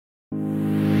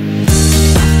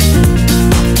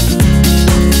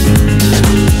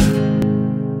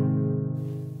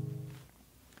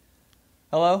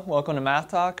Hello, welcome to Math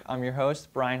Talk. I'm your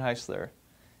host, Brian Heisler.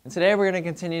 And today we're going to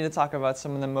continue to talk about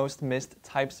some of the most missed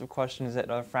types of questions that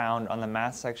are found on the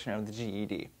math section of the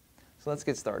GED. So let's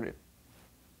get started.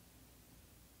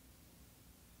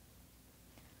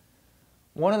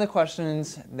 One of the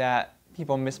questions that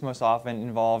people miss most often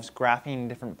involves graphing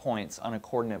different points on a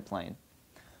coordinate plane.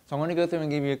 So I'm going to go through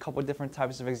and give you a couple different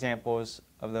types of examples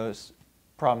of those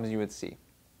problems you would see.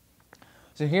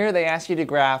 So here they ask you to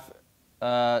graph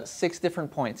 6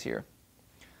 different points here.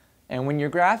 And when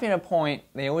you're graphing a point,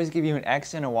 they always give you an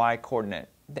x and a y coordinate.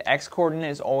 The x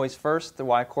coordinate is always first, the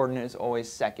y coordinate is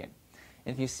always second.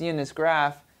 And if you see in this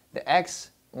graph, the x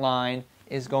line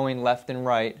is going left and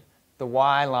right, the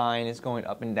y line is going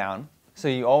up and down. So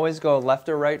you always go left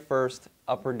or right first,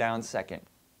 up or down second.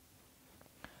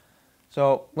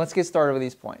 So let's get started with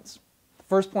these points. The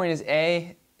first point is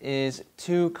A is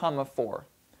 2, 4.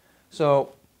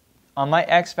 So on my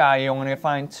x value, I'm going to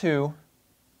find 2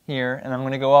 here, and I'm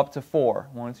going to go up to 4.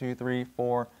 1, 2, 3,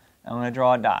 4. I'm going to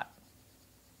draw a dot.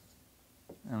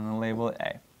 I'm going to label it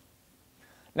A.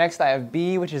 Next, I have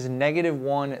B, which is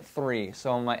 -1, 3.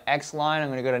 So on my x line, I'm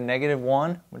going to go to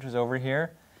 -1, which is over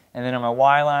here. And then on my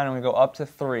y line, I'm going to go up to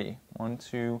 3. 1,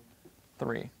 2,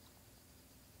 3.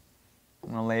 I'm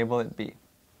going to label it B.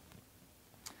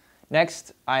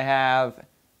 Next, I have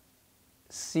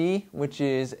C, which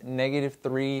is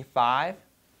 -3, 5.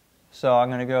 So I'm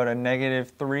going to go to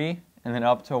 -3 and then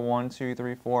up to 1, 2,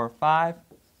 3, 4, 5.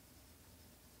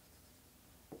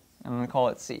 I'm going to call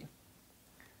it C.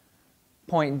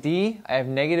 Point D, I have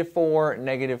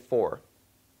 -4, 4.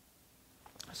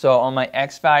 So on my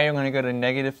x value, I'm going to go to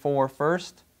 -4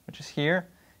 first, which is here,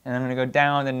 and I'm going to go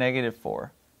down to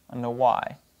 -4 on the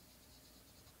y.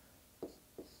 I'm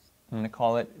going to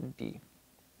call it D.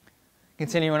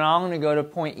 Continuing on, I'm going to go to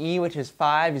point E, which is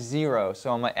 5, 0.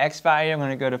 So on my x value, I'm going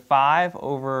to go to 5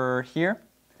 over here.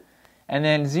 And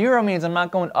then 0 means I'm not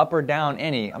going up or down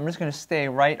any. I'm just going to stay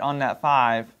right on that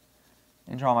 5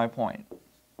 and draw my point.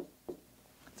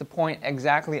 It's a point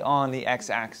exactly on the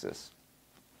x-axis.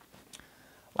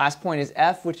 Last point is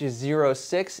F, which is 0,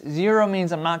 6. 0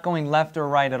 means I'm not going left or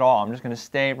right at all. I'm just going to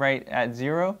stay right at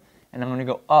 0, and I'm going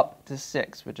to go up to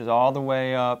 6, which is all the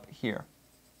way up here.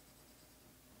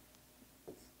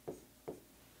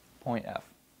 Point F.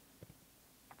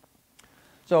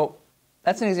 So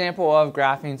that's an example of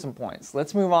graphing some points.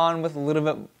 Let's move on with a little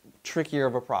bit trickier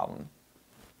of a problem.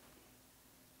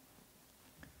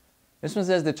 This one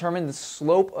says determine the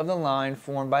slope of the line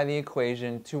formed by the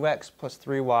equation 2x plus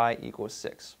 3y equals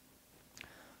 6.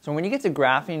 So when you get to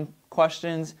graphing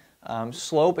questions,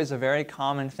 slope is a very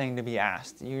common thing to be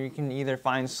asked. You can either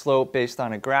find slope based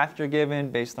on a graph you're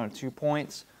given, based on 2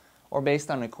 points, or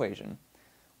based on an equation.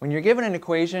 When you're given an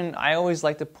equation, I always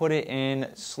like to put it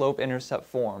in slope-intercept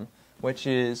form, which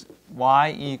is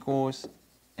y equals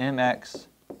mx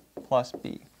plus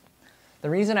b. The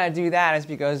reason I do that is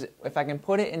because if I can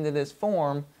put it into this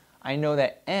form, I know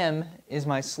that m is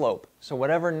my slope. So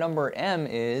whatever number m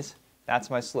is, that's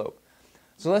my slope.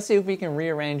 So let's see if we can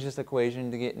rearrange this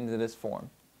equation to get into this form.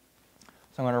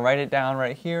 So I'm going to write it down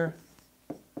right here.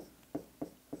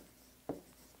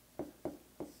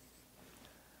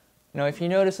 Now if you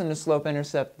notice in the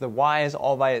slope-intercept, the y is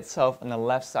all by itself on the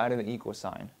left side of the equal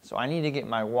sign. So I need to get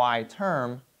my y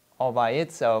term all by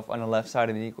itself on the left side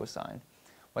of the equal sign.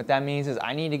 What that means is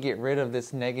I need to get rid of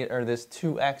this this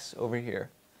 2x over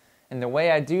here. And the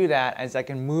way I do that is I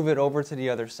can move it over to the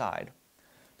other side.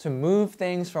 To move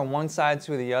things from one side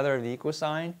to the other of the equal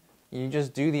sign, you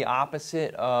just do the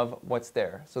opposite of what's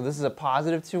there. So this is a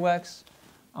positive 2x.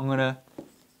 I'm going to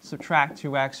subtract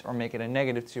 2x or make it a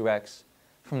negative 2x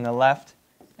from the left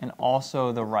and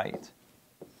also the right.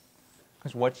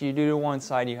 Because what you do to one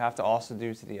side, you have to also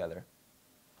do to the other.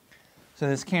 So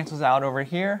this cancels out over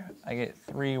here. I get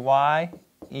 3y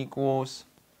equals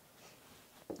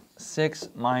 6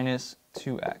 minus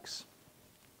 2x.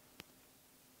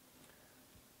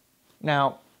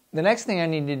 Now, the next thing I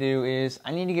need to do is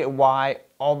I need to get y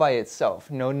all by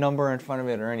itself, no number in front of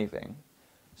it or anything.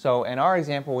 So in our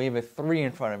example, we have a 3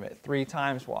 in front of it, 3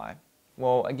 times y.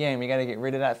 Well, again, we got to get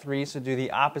rid of that 3, so do the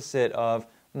opposite of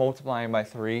multiplying by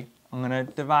 3. I'm going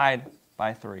to divide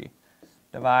by 3.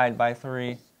 Divide by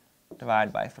 3.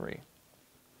 Divide by 3.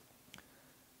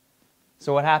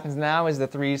 So what happens now is the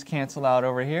 3's cancel out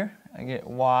over here. I get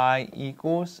y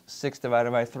equals 6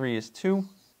 divided by 3 is 2,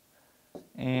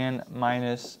 and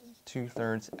minus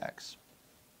 2/3 x.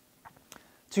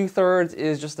 2/3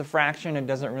 is just a fraction. It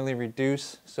doesn't really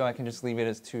reduce, so I can just leave it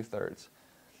as 2/3.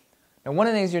 Now one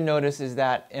of the things you'll notice is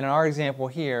that in our example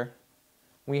here,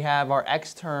 we have our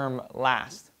x term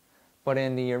last. But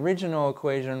in the original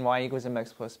equation, y equals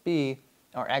mx plus b,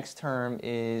 our x term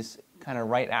is kind of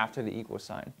right after the equal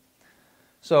sign.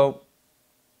 So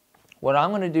what I'm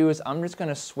going to do is I'm just going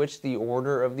to switch the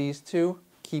order of these two,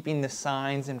 keeping the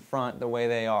signs in front the way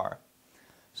they are.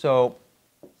 So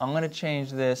I'm going to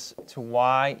change this to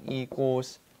y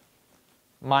equals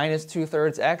minus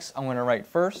 2/3 x. I'm going to write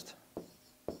first.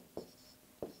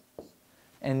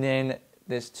 And then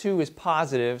this 2 is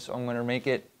positive, so I'm going to make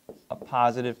it a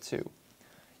positive 2.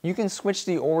 You can switch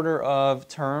the order of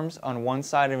terms on one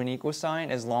side of an equal sign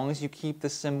as long as you keep the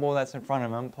symbol that's in front of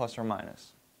them plus or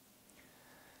minus.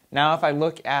 Now if I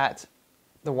look at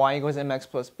the y equals mx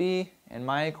plus b in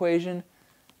my equation,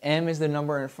 m is the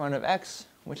number in front of x,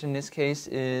 which in this case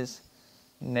is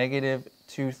negative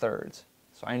 2/3.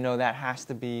 So I know that has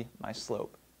to be my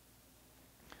slope.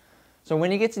 So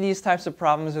when you get to these types of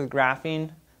problems with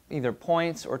graphing, either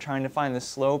points or trying to find the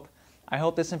slope, I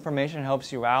hope this information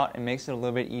helps you out and makes it a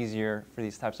little bit easier for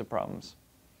these types of problems.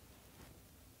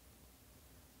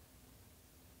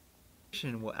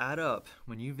 Will add up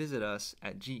when you visit us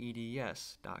at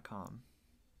GEDyes.com.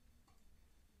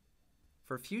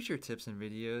 For future tips and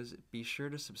videos, be sure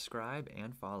to subscribe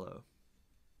and follow.